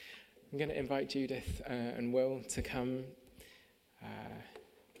I'm going to invite Judith and Will to come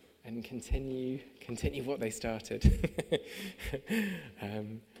and continue what they started.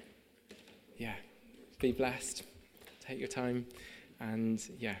 Be blessed. Take your time. And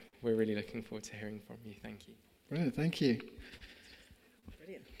we're really looking forward to hearing from you. Thank you. Brilliant, thank you.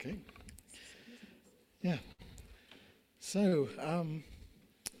 Brilliant. Okay. Yeah. So,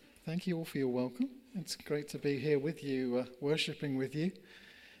 thank you all for your welcome. It's great to be here with you, worshipping with you,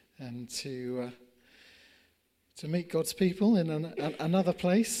 and to meet God's people in another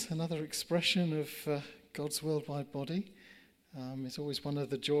place, another expression of God's worldwide body. It's always one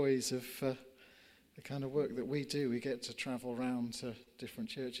of the joys of the kind of work that we do. We get to travel around to different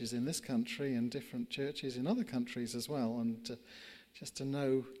churches in this country and different churches in other countries as well, and just to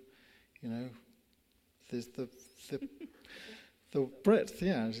know, there's the breadth,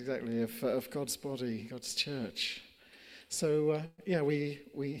 exactly, of God's body, God's church. So, we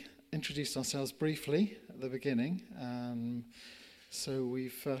introduced ourselves briefly at the beginning. So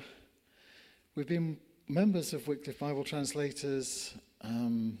we've been members of Wycliffe Bible translators.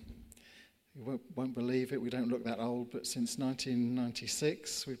 You won't believe it, we don't look that old, but since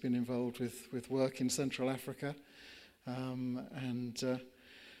 1996 we've been involved with work in Central Africa.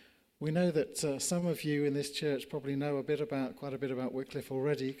 We know that some of you in this church probably know quite a bit about Wycliffe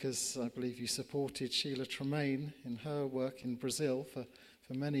already, because I believe you supported Sheila Tremaine in her work in Brazil for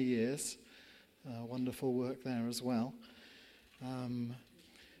many years. Wonderful work there as well.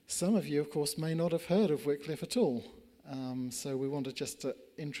 Some of you, of course, may not have heard of Wycliffe at all. So we wanted just to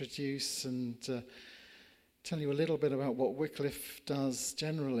introduce and tell you a little bit about what Wycliffe does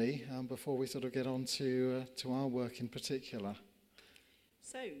generally before we sort of get on to our work in particular.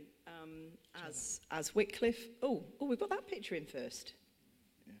 So, as Wycliffe... Oh, we've got that picture in first.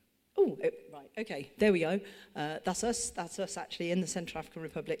 Yeah. Oh, right, okay, there we go. That's us actually in the Central African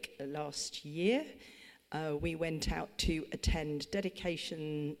Republic last year. We went out to attend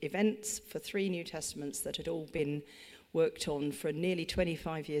dedication events for 3 New Testaments that had all been worked on for nearly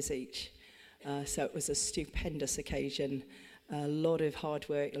 25 years each. So it was a stupendous occasion, a lot of hard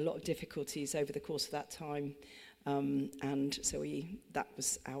work, a lot of difficulties over the course of that time. And so that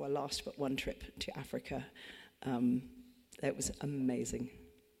was our last but one trip to Africa. It was amazing.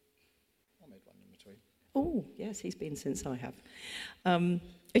 I made one in between. Oh, yes, he's been since I have.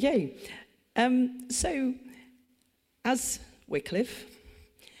 Okay. So, as Wycliffe,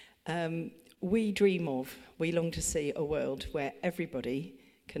 we long to see a world where everybody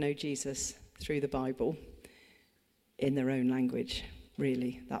can know Jesus through the Bible in their own language.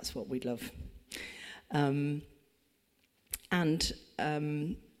 Really, that's what we'd love.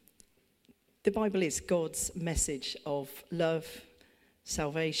 The Bible is God's message of love,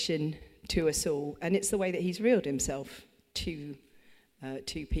 salvation to us all, and it's the way that he's revealed himself to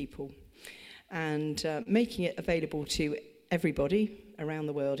people. And making it available to everybody around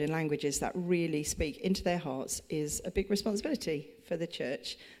the world in languages that really speak into their hearts is a big responsibility for the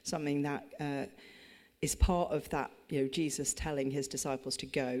church, something that is part of that, Jesus telling his disciples to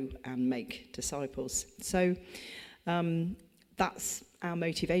go and make disciples. So that's our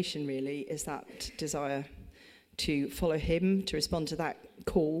motivation, really, is that desire to follow him, to respond to that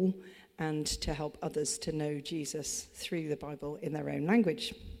call, and to help others to know Jesus through the Bible in their own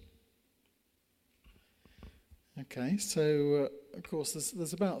language. Okay, so of course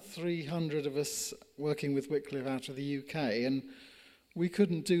there's about 300 of us working with Wycliffe out of the UK, and we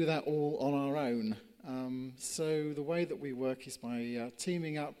couldn't do that all on our own. So the way that we work is by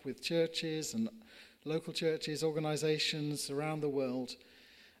teaming up with churches and local churches, organisations around the world,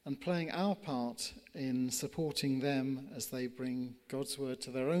 and playing our part in supporting them as they bring God's word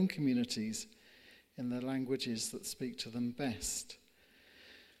to their own communities in the languages that speak to them best.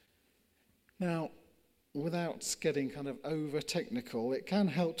 Now, without getting kind of over technical, it can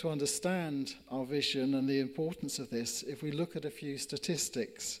help to understand our vision and the importance of this if we look at a few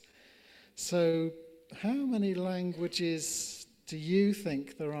statistics. So, how many languages do you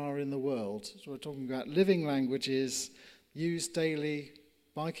think there are in the world? So we're talking about living languages used daily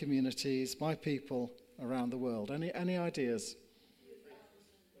by communities, by people around the world. Any ideas?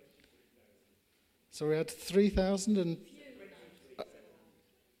 So we had 3,000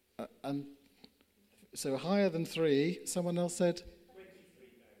 and so higher than 3. Someone else said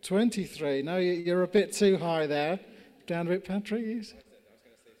 23. No, you're a bit too high there. Down a bit, Patrick. I was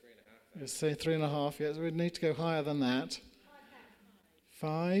going to say 3.5. Yes, we need to go higher than that.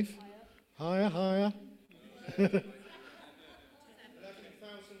 5. Higher. 11,130.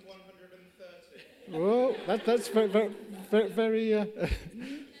 Whoa, that's very.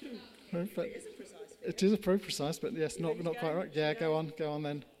 It is a very precise, but yes, not quite right. Yeah, go on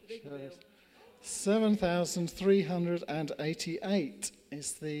then. shows 7,388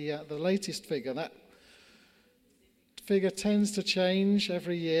 is the latest figure. That figure tends to change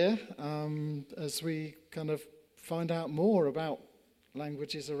every year as we kind of find out more about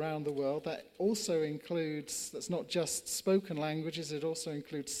languages around the world. That also includes, that's not just spoken languages, it also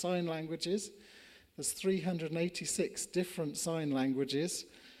includes sign languages. There's 386 different sign languages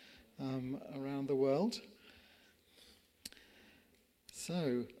around the world.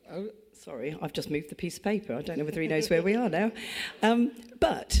 So, sorry, I've just moved the piece of paper. I don't know whether he knows where we are now.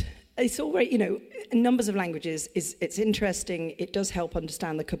 But it's all right, numbers of languages, it's interesting. It does help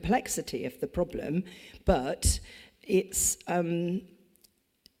understand the complexity of the problem, but it's, the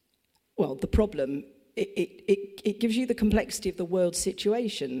problem, it gives you the complexity of the world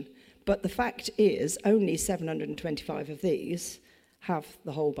situation, but the fact is only 725 of these have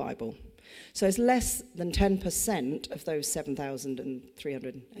the whole Bible. So it's less than 10% of those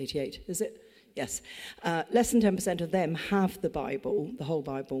 7,388, is it? Yes. Less than 10% of them have the Bible, the whole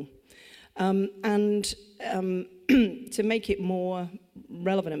Bible. To make it more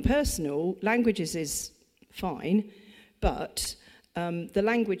relevant and personal, languages is fine, but the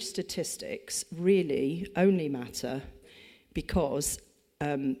language statistics really only matter because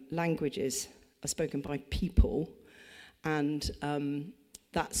languages are spoken by people, and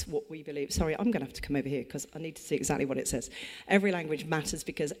that's what we believe. Sorry, I'm going to have to come over here because I need to see exactly what it says. Every language matters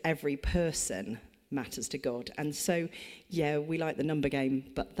because every person matters to God. And so, yeah, we like the number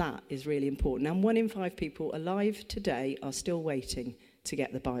game, but that is really important. And 1 in 5 people alive today are still waiting to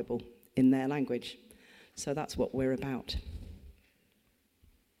get the Bible in their language. So that's what we're about.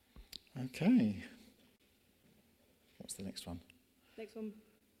 Okay. What's the next one? Next one.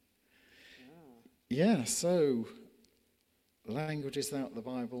 Yeah, so languages without the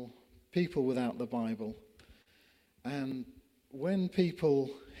Bible, people without the Bible. And when people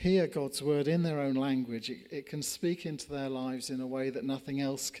hear God's word in their own language, it can speak into their lives in a way that nothing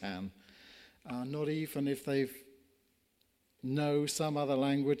else can. Not even if they know some other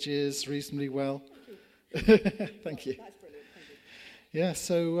languages reasonably well. Thank you. That's brilliant. Thank you. Yeah,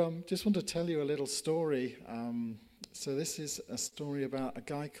 so just want to tell you a little story. So this is a story about a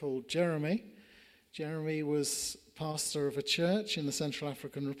guy called Jeremy. Jeremy was pastor of a church in the Central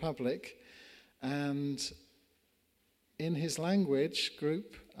African Republic, and in his language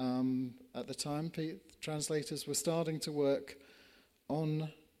group at the time, translators were starting to work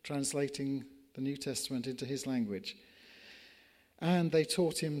on translating the New Testament into his language. And they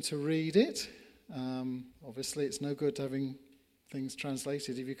taught him to read it. Obviously, it's no good having things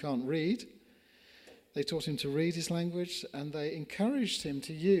translated if you can't read. They taught him to read his language, and they encouraged him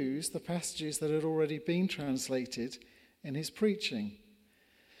to use the passages that had already been translated in his preaching.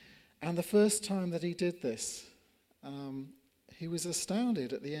 And the first time that he did this, he was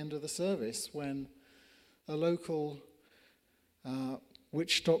astounded at the end of the service when a local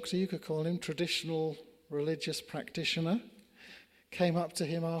witch doctor, you could call him, traditional religious practitioner, came up to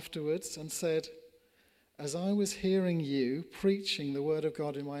him afterwards and said, "As I was hearing you preaching the word of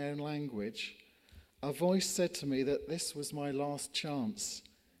God in my own language, a voice said to me that this was my last chance.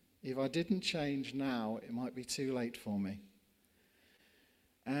 If I didn't change now, it might be too late for me."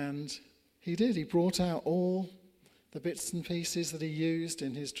 And he did. He brought out all the bits and pieces that he used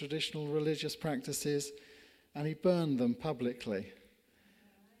in his traditional religious practices, and he burned them publicly.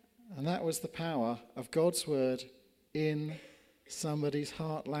 And that was the power of God's word in somebody's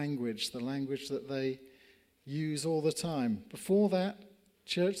heart language, the language that they use all the time. Before that,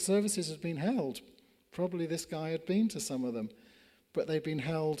 church services had been held. Probably this guy had been to some of them, but they'd been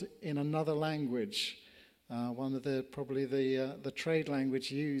held in another language, one of the trade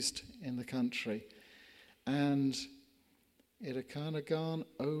language used in the country. And it had kind of gone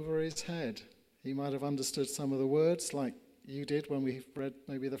over his head. He might have understood some of the words like you did when we read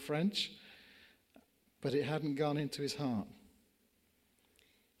maybe the French, but it hadn't gone into his heart.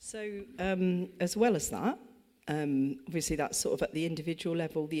 So as well as that, obviously that's sort of at the individual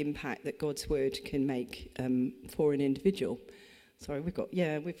level, the impact that God's word can make for an individual. Sorry, we've got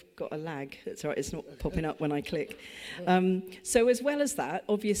a lag. It's all right, it's not popping up when I click. So as well as that,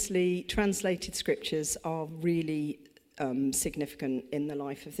 obviously translated scriptures are really significant in the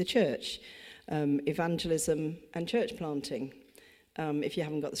life of the church. Evangelism and church planting. If you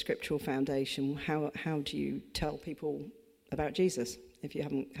haven't got the scriptural foundation, how do you tell people about Jesus if you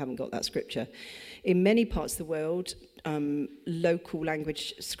haven't got that scripture? In many parts of the world, local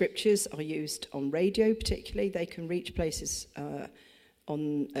language scriptures are used on radio particularly. They can reach places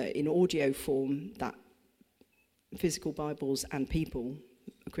in audio form that physical Bibles and people,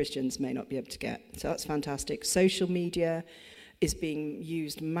 Christians, may not be able to get. So that's fantastic. Social media, is being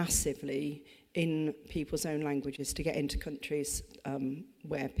used massively in people's own languages to get into countries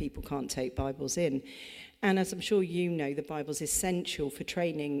where people can't take Bibles in. And as I'm sure you know, the Bible's essential for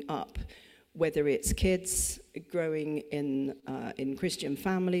training up, whether it's kids growing in Christian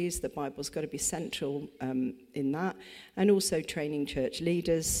families. The Bible's got to be central in that. And also training church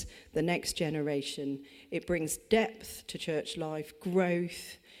leaders, the next generation. It brings depth to church life,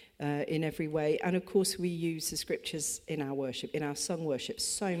 growth in every way. And of course, we use the scriptures in our worship, in our sung worship.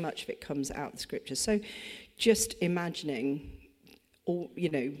 So much of it comes out of the scriptures. So just imagining,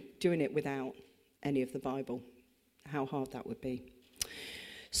 doing it without any of the Bible, how hard that would be.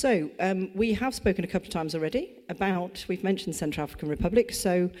 So we have spoken a couple of times already we've mentioned Central African Republic,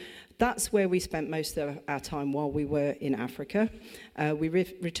 so that's where we spent most of our time while we were in Africa. We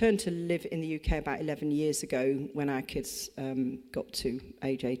returned to live in the UK about 11 years ago when our kids got to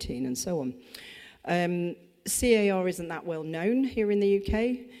age 18 and so on. CAR isn't that well known here in the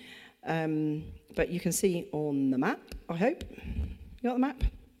UK, but you can see on the map, I hope. You got the map?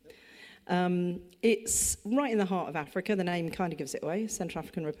 It's right in the heart of Africa. The name kind of gives it away, Central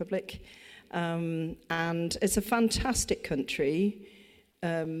African Republic. And it's a fantastic country,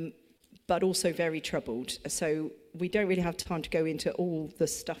 but also very troubled. So we don't really have time to go into all the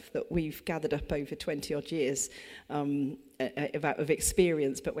stuff that we've gathered up over 20-odd years of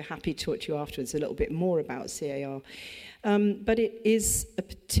experience, but we're happy to talk to you afterwards a little bit more about CAR. But it is a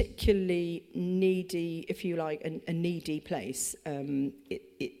particularly needy, if you like, a needy place.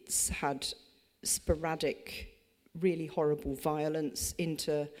 It's had sporadic, really horrible violence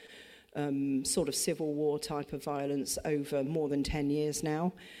into sort of civil war type of violence over more than 10 years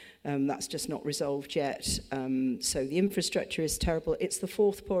now. That's just not resolved yet. So the infrastructure is terrible. It's the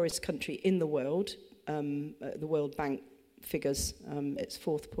fourth poorest country in the world. The World Bank figures, it's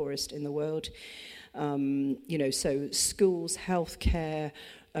fourth poorest in the world. So schools, healthcare,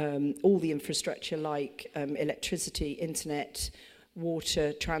 all the infrastructure like electricity, internet,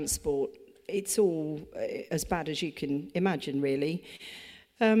 water, transport, it's all as bad as you can imagine, really.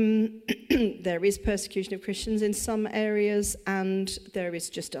 There is persecution of Christians in some areas, and there is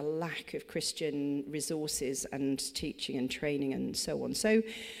just a lack of Christian resources and teaching and training and so on. So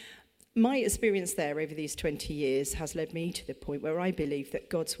my experience there over these 20 years has led me to the point where I believe that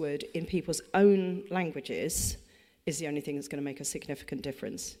God's word in people's own languages is the only thing that's going to make a significant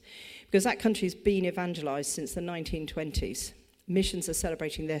difference. Because that country's been evangelized since the 1920s. Missions are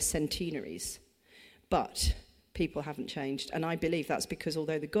celebrating their centenaries, but people haven't changed. And I believe that's because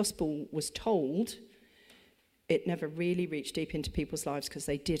although the gospel was told, it never really reached deep into people's lives because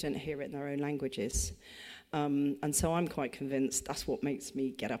they didn't hear it in their own languages. And so I'm quite convinced that's what makes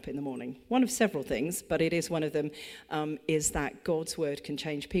me get up in the morning. One of several things, but it is one of them, is that God's word can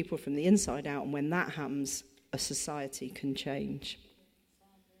change people from the inside out. And when that happens, a society can change.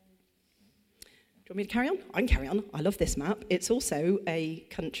 Do you want me to carry on? I can carry on. I love this map. It's also a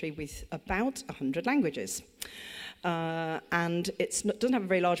country with about 100 languages. And it doesn't have a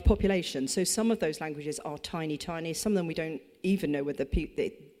very large population. So some of those languages are tiny, tiny. Some of them we don't even know whether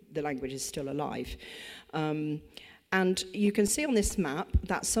the language is still alive. And you can see on this map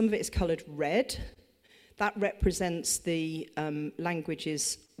that some of it is coloured red. That represents the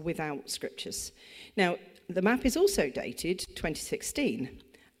languages without scriptures. Now, the map is also dated 2016.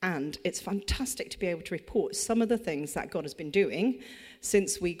 And it's fantastic to be able to report some of the things that God has been doing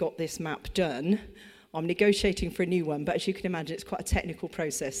since we got this map done. I'm negotiating for a new one, but as you can imagine, it's quite a technical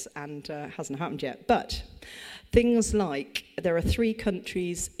process and hasn't happened yet. But things like there are 3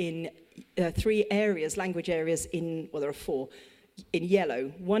 countries in 3 areas, language areas in, well, there are 4 in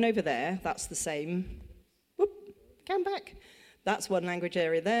yellow. One over there, that's the same. Whoop, come back. That's one language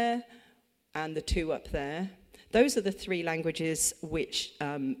area there, and the 2 up there. Those are the 3 languages which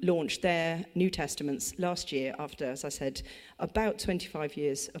launched their New Testaments last year after, as I said, about 25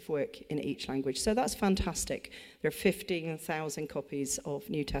 years of work in each language. So that's fantastic. There are 15,000 copies of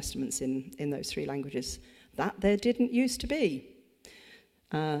New Testaments in those 3 languages. That there didn't used to be.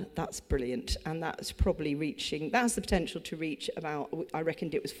 That's brilliant. And that's probably that has the potential to reach about, I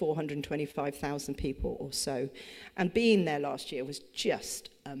reckoned it was 425,000 people or so. And being there last year was just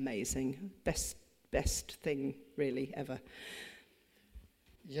amazing. Best thing, really, ever.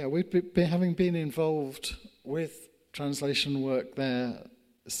 Yeah, having been involved with translation work there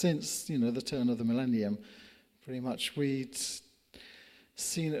since, the turn of the millennium, pretty much we'd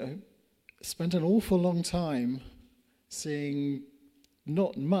spent an awful long time seeing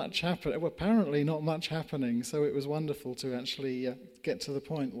not much happen. Well, apparently not much happening, so it was wonderful to actually get to the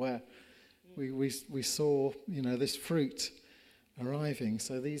point where we saw, this fruit arriving.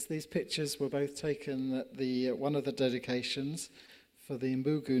 So these pictures were both taken at the one of the dedications for the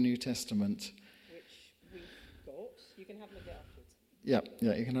Mbugu New Testament. Which we've got. You can have a look at afterwards. Yeah,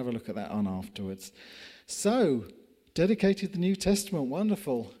 you can have a look at that on afterwards. So, dedicated the New Testament,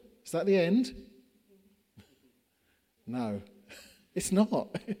 wonderful. Is that the end? No, it's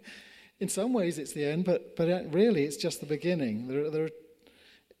not. In some ways it's the end, but really it's just the beginning. There are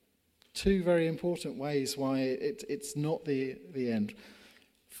two very important ways why it's not the end.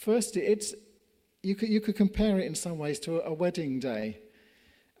 First, you could compare it in some ways to a wedding day.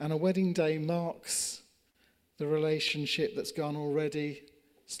 And a wedding day marks the relationship that's gone already.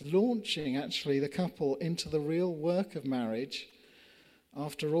 It's launching, actually, the couple into the real work of marriage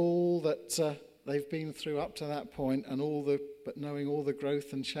after all that they've been through up to that point, and but knowing all the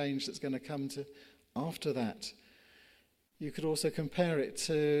growth and change that's going to come to after that. You could also compare it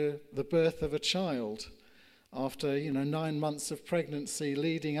to the birth of a child after 9 months of pregnancy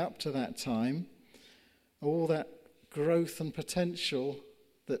leading up to that time. All that growth and potential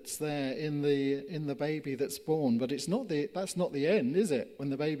that's there in the baby that's born, but that's not the end, is it?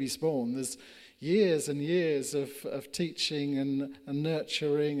 When the baby's born, there's years and years of teaching and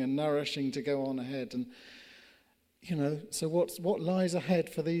nurturing and nourishing to go on ahead. And so what lies ahead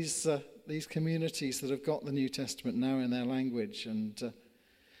for these communities that have got the New Testament now in their language, and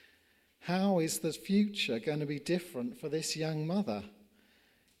how is the future going to be different for this young mother?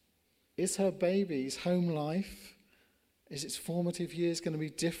 Is her baby's home life, is its formative years going to be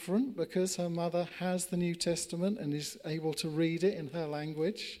different because her mother has the New Testament and is able to read it in her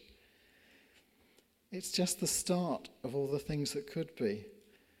language? It's just the start of all the things that could be.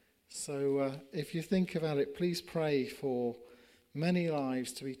 So if you think about it, please pray for many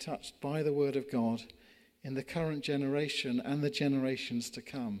lives to be touched by the Word of God in the current generation and the generations to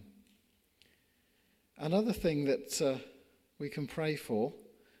come. Another thing that we can pray for,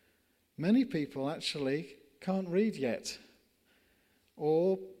 many people actually can't read yet,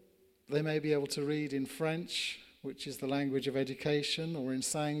 or they may be able to read in French, which is the language of education, or in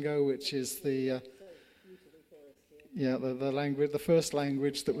Sango, which is the language, the first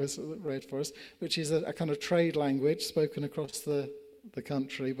language that was read for us, which is a kind of trade language spoken across the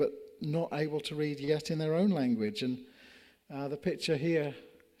country, but not able to read yet in their own language. And the picture here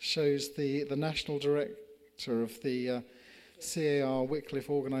shows the national director of the CAR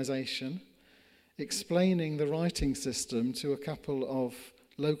Wycliffe organisation explaining the writing system to a couple of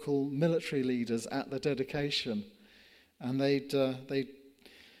local military leaders at the dedication. And they'd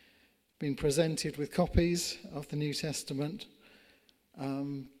been presented with copies of the New Testament,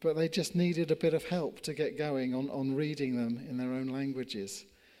 but they just needed a bit of help to get going on reading them in their own languages.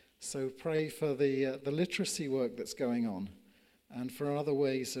 So pray for the literacy work that's going on, and for other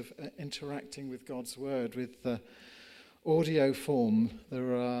ways of interacting with God's Word with audio form.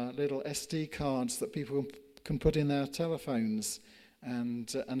 There are little SD cards that people can put in their telephones and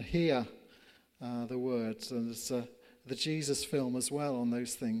hear the words. And there's the Jesus film as well on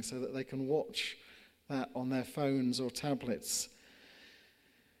those things, so that they can watch that on their phones or tablets.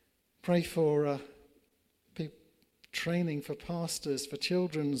 Pray for training for pastors, for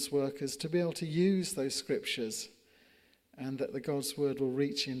children's workers to be able to use those scriptures, and that the God's Word will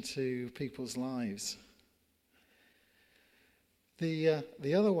reach into people's lives. The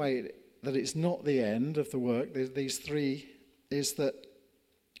other way that it's not the end of the work, these three, is that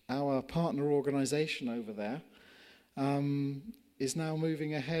our partner organisation over there is now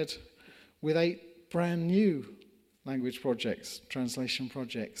moving ahead with 8 brand new language projects, translation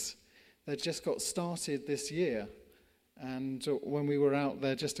projects. They just got started this year, and when we were out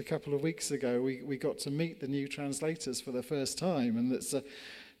there just a couple of weeks ago, we got to meet the new translators for the first time, and it's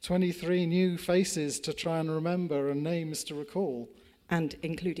 23 new faces to try and remember and names to recall. And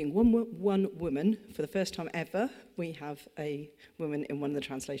including one woman, for the first time ever, we have a woman in one of the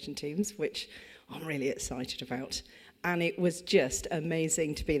translation teams, which I'm really excited about. And it was just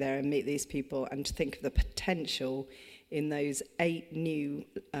amazing to be there and meet these people and to think of the potential in those 8 new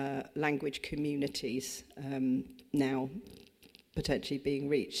language communities now potentially being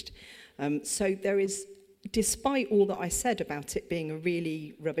reached. So there is, despite all that I said about it being a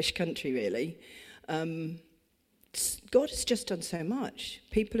really rubbish country, really, God has just done so much.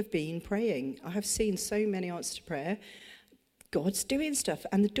 People have been praying. I have seen so many answers to prayer. God's doing stuff,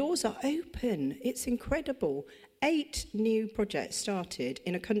 and the doors are open. It's incredible. 8 new projects started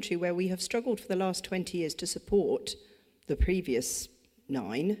in a country where we have struggled for the last 20 years to support the previous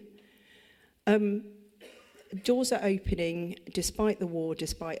 9. Doors are opening despite the war,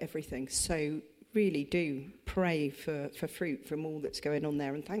 despite everything. So really do pray for fruit from all that's going on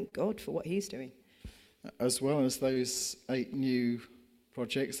there, and thank God for what he's doing. As well as those 8 new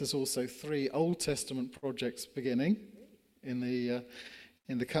projects, there's also 3 Old Testament projects beginning in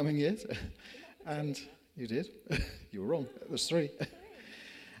the coming years. And you did. You were wrong. There's 3.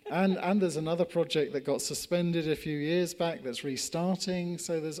 And there's another project that got suspended a few years back that's restarting.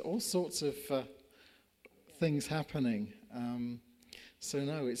 So there's all sorts of things happening. So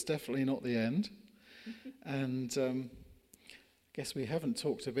no, it's definitely not the end. And I guess we haven't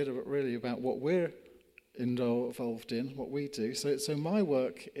talked a bit really about what we're involved in, what we do. So my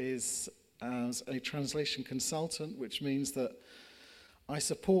work is as a translation consultant, which means that I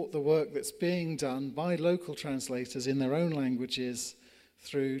support the work that's being done by local translators in their own languages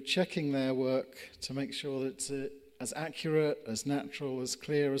through checking their work to make sure that it's as accurate, as natural, as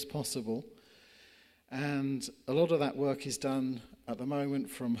clear as possible. And a lot of that work is done at the moment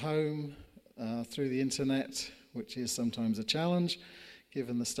from home, through the internet, which is sometimes a challenge,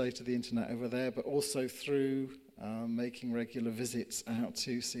 given the state of the internet over there, but also through making regular visits out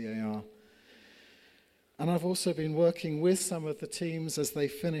to CAR. And I've also been working with some of the teams as they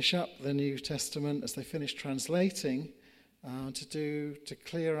finish up the New Testament, as they finish translating, to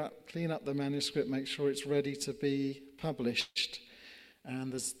clean up the manuscript, make sure it's ready to be published.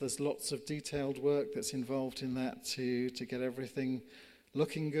 And there's lots of detailed work that's involved in that to get everything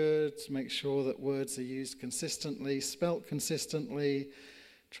looking good, to make sure that words are used consistently, spelt consistently,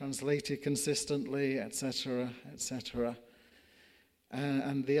 translated consistently, etc., etc.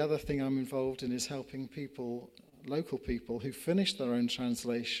 And the other thing I'm involved in is helping people, local people who finish their own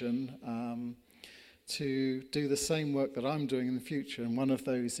translation, to do the same work that I'm doing in the future. And one of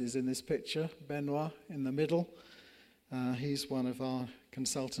those is in this picture, Benoit in the middle. He's one of our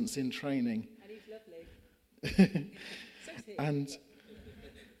consultants in training. And he's lovely. And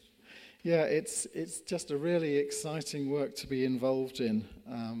yeah, it's just a really exciting work to be involved in.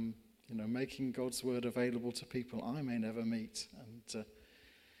 Making God's word available to people I may never meet.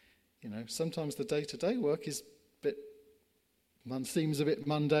 And sometimes the day-to-day work is seems a bit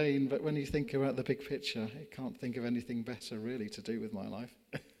mundane, but when you think about the big picture, you can't think of anything better really to do with my life.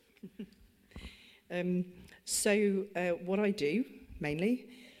 What I do mainly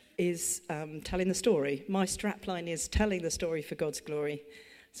is telling the story. My strapline is telling the story for God's glory.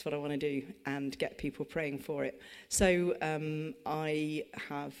 That's what I want to do, and get people praying for it. So there's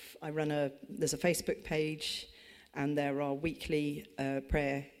a Facebook page, and there are weekly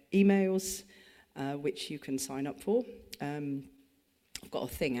prayer emails, which you can sign up for. I've got a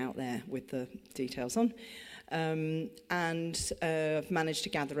thing out there with the details on. I've managed to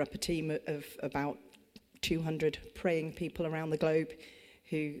gather up a team of about 200 praying people around the globe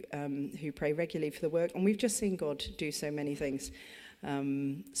who pray regularly for the work. And we've just seen God do so many things.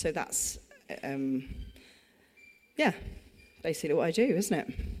 So that's, basically what I do, isn't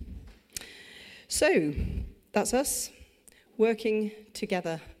it? So that's us working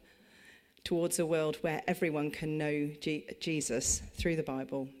together towards a world where everyone can know Jesus through the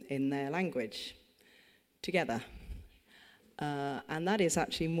Bible in their language, together. And that is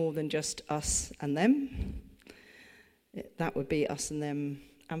actually more than just us and them. That would be us and them,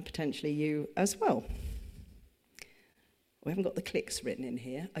 and potentially you as well. We haven't got the clicks written in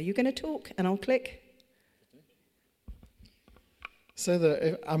here. Are you going to talk and I'll click? So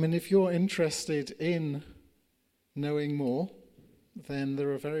if you're interested in knowing more, then there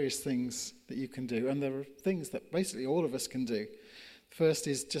are various things that you can do. And there are things that basically all of us can do. First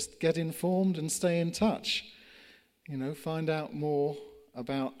is just get informed and stay in touch. Find out more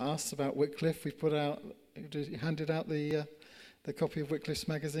about us, about Wycliffe. We handed out the copy of Wycliffe's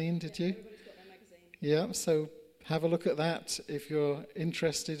magazine, did you? Everybody's got their magazine. Yeah, so have a look at that. If you're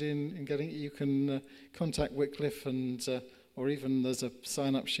interested in getting it, you can contact Wycliffe, or even there's a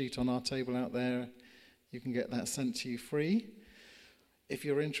sign-up sheet on our table out there. You can get that sent to you free. If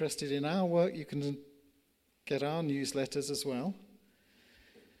you're interested in our work, you can get our newsletters as well.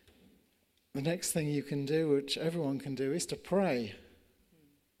 The next thing you can do, which everyone can do, is to pray.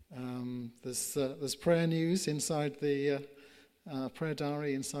 There's prayer news inside the prayer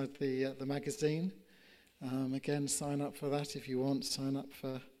diary inside the magazine. Again, sign up for that if you want. Sign up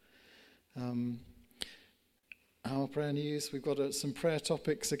for our prayer news. We've got some prayer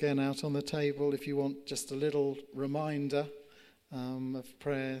topics again out on the table if you want just a little reminder of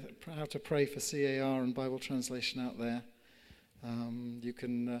prayer, how to pray for CAR and Bible translation out there. You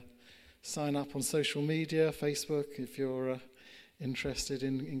can sign up on social media, Facebook, if you're interested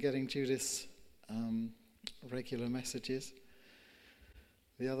in getting Judith's regular messages.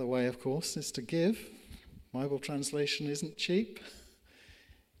 The other way, of course, is to give. Bible translation isn't cheap.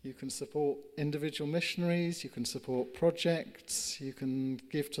 You can support individual missionaries, you can support projects, you can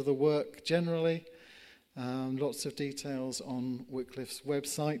give to the work generally. Lots of details on Wycliffe's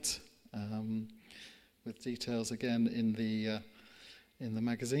website, with details again in the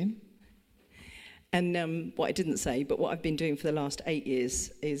magazine. And what I didn't say, but what I've been doing for the last 8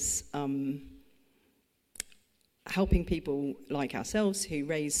 years is helping people like ourselves who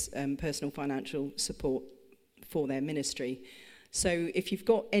raise personal financial support for their ministry. So if you've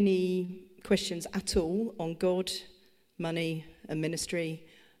got any questions at all on God, money and ministry,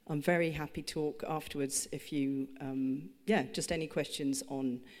 I'm very happy to talk afterwards if you, just any questions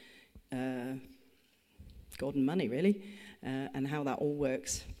on God and money really, and how that all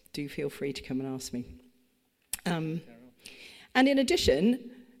works. Do feel free to come and ask me. And in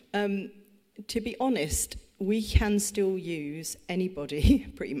addition, to be honest, we can still use anybody,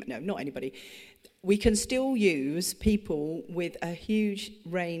 not anybody, we can still use people with a huge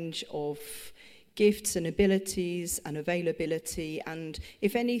range of gifts and abilities and availability, and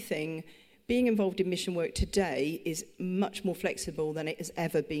if anything, being involved in mission work today is much more flexible than it has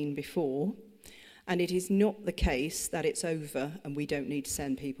ever been before, and it is not the case that it's over and we don't need to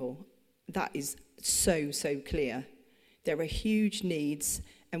send people. That is so clear. There are huge needs,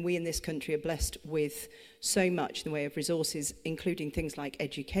 and we in this country are blessed with so much in the way of resources, including things like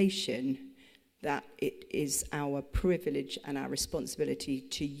education, that it is our privilege and our responsibility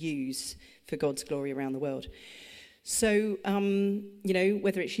to use for God's glory around the world. So,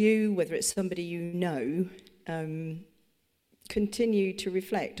 whether it's you, whether it's somebody you know, continue to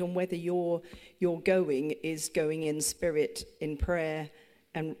reflect on whether your going is going in spirit, in prayer,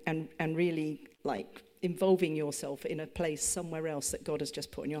 and really like involving yourself in a place somewhere else that God has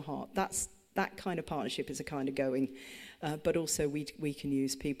just put in your heart. That kind of partnership is a kind of going. But also we can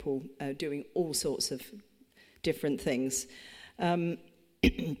use people doing all sorts of different things. And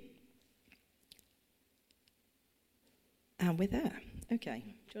we're there. Okay.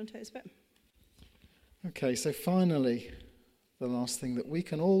 Do you want to take this bit? Okay, so finally, the last thing that we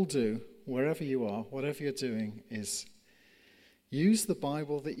can all do, wherever you are, whatever you're doing, is use the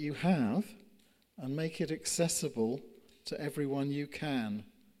Bible that you have and make it accessible to everyone you can.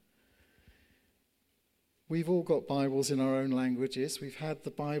 We've all got Bibles in our own languages. We've had the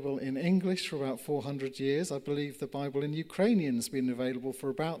Bible in English for about 400 years. I believe the Bible in Ukrainian has been available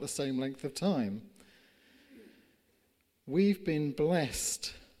for about the same length of time. We've been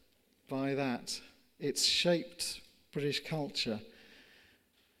blessed by that. It's shaped British culture.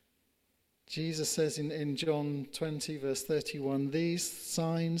 Jesus says in John 20, verse 31, "These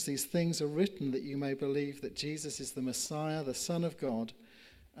signs, these things are written that you may believe that Jesus is the Messiah, the Son of God,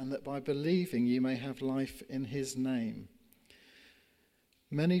 and that by believing you may have life in his name."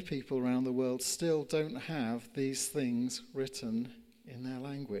 Many people around the world still don't have these things written in their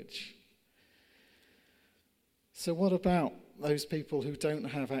language. So what about those people who don't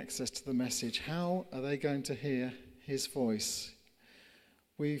have access to the message? How are they going to hear his voice?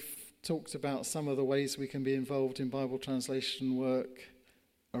 We've talked about some of the ways we can be involved in Bible translation work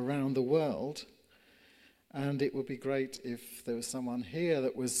around the world. And it would be great if there was someone here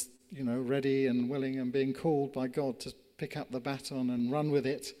that was, ready and willing and being called by God to pick up the baton and run with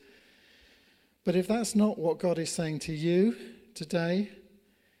it. But if that's not what God is saying to you today,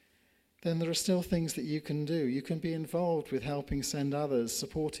 then there are still things that you can do. You can be involved with helping send others,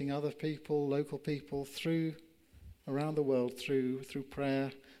 supporting other people, local people, around the world, through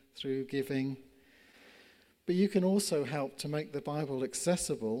prayer, through giving. But you can also help to make the Bible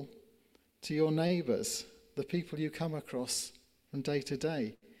accessible to your neighbours, the people you come across from day to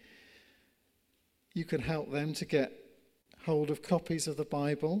day. You can help them to get hold of copies of the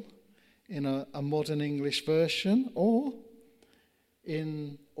Bible in a modern English version, or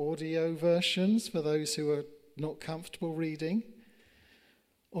in audio versions for those who are not comfortable reading,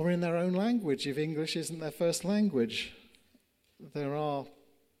 or in their own language if English isn't their first language. There are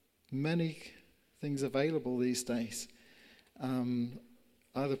many things available these days.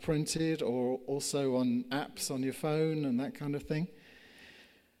 Either printed or also on apps on your phone and that kind of thing.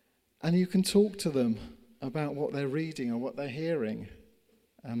 And you can talk to them about what they're reading or what they're hearing.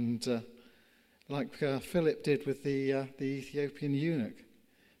 And like Philip did with the Ethiopian eunuch,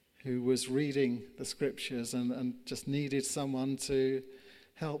 who was reading the scriptures and just needed someone to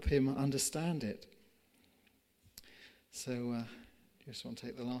help him understand it. So, you just want to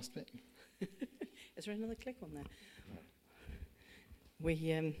take the last bit? Is there another click on there?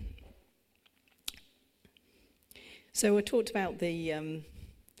 So I talked about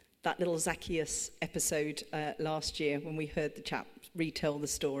that little Zacchaeus episode last year when we heard the chap retell the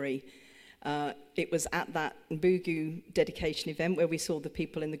story. It was at that Mbugu dedication event where we saw the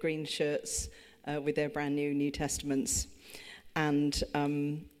people in the green shirts with their brand new New Testaments. And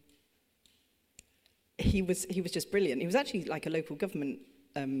he was just brilliant. He was actually like a local government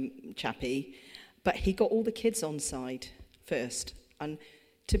chappie, but he got all the kids on side first. And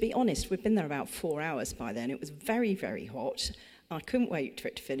to be honest, we'd been there about 4 hours by then. It was very, very hot. I couldn't wait for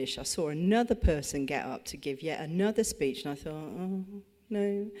it to finish. I saw another person get up to give yet another speech, and I thought, oh,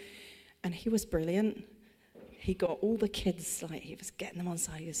 no. And he was brilliant. He got all the kids, like, he was getting them on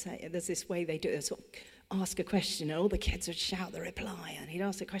side. He was saying, there's this way they do it, sort of ask a question, and all the kids would shout the reply, and he'd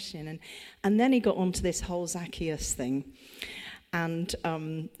ask a question. And then he got onto this whole Zacchaeus thing. And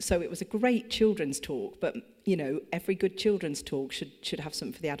so it was a great children's talk, but, you know, every good children's talk should have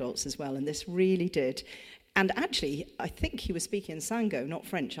something for the adults as well, and this really did. And actually, I think he was speaking Sango, not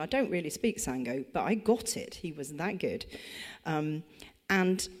French. I don't really speak Sango, but I got it. He was that good.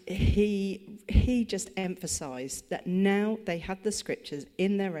 And he just emphasised that now they had the scriptures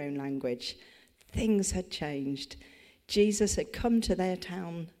in their own language. Things had changed. Jesus had come to their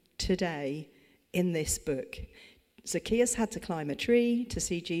town today in this book. Zacchaeus had to climb a tree to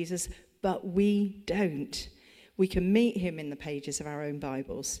see Jesus, but we don't. We can meet him in the pages of our own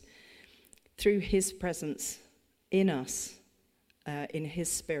Bibles through his presence in us, in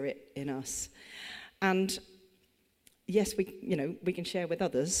his spirit in us. And yes, we can share with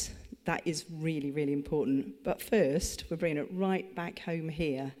others. That is really, really important. But first, we're bringing it right back home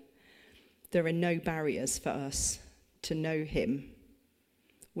here. There are no barriers for us to know him.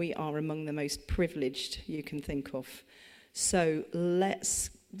 We are among the most privileged you can think of. So let's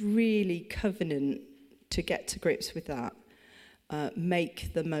really covenant to get to grips with that.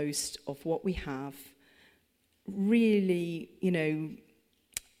 Make the most of what we have. Really,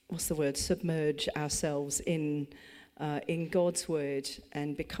 submerge ourselves in God's word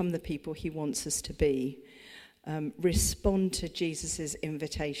and become the people he wants us to be. Respond to Jesus'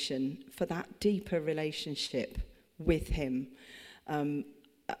 invitation for that deeper relationship with him.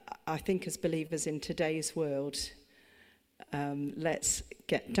 I think as believers in today's world, let's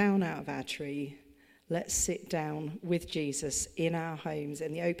get down out of our tree. Let's sit down with Jesus in our homes,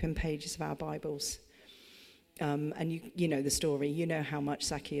 in the open pages of our Bibles. And you know the story. You know how much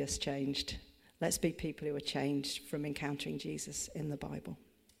Zacchaeus changed. Let's be people who are changed from encountering Jesus in the Bible.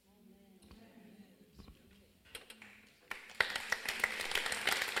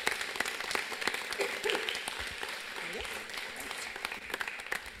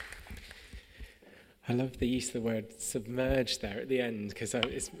 I love the use of the word submerge there at the end, because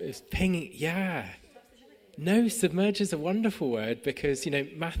it's pinging. Yeah. No, submerge is a wonderful word, because,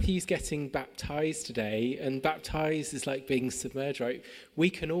 Matthew's getting baptized today, and baptize is like being submerged, right? We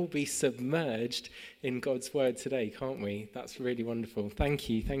can all be submerged in God's word today, can't we? That's really wonderful. Thank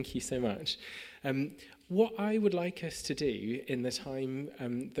you so much. What I would like us to do in the time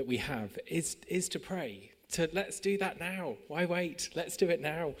that we have is to pray. Let's do that now. Why wait? Let's do it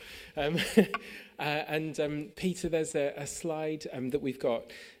now. And Peter, there's a slide that we've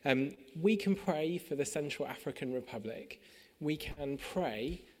got. We can pray for the Central African Republic. We can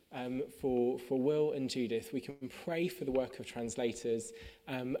pray for Will and Judith. We can pray for the work of translators.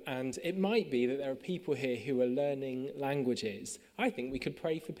 And it might be that there are people here who are learning languages. I think we could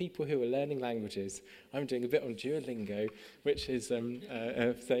pray for people who are learning languages. I'm doing a bit on Duolingo, which is, there you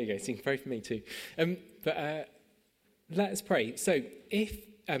go, so you can pray for me too. But let's pray. So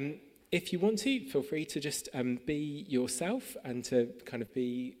if you want to, feel free to just be yourself and to kind of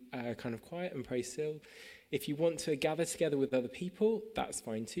be kind of quiet and pray still. If you want to gather together with other people, that's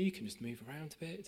fine too. You can just move around a bit.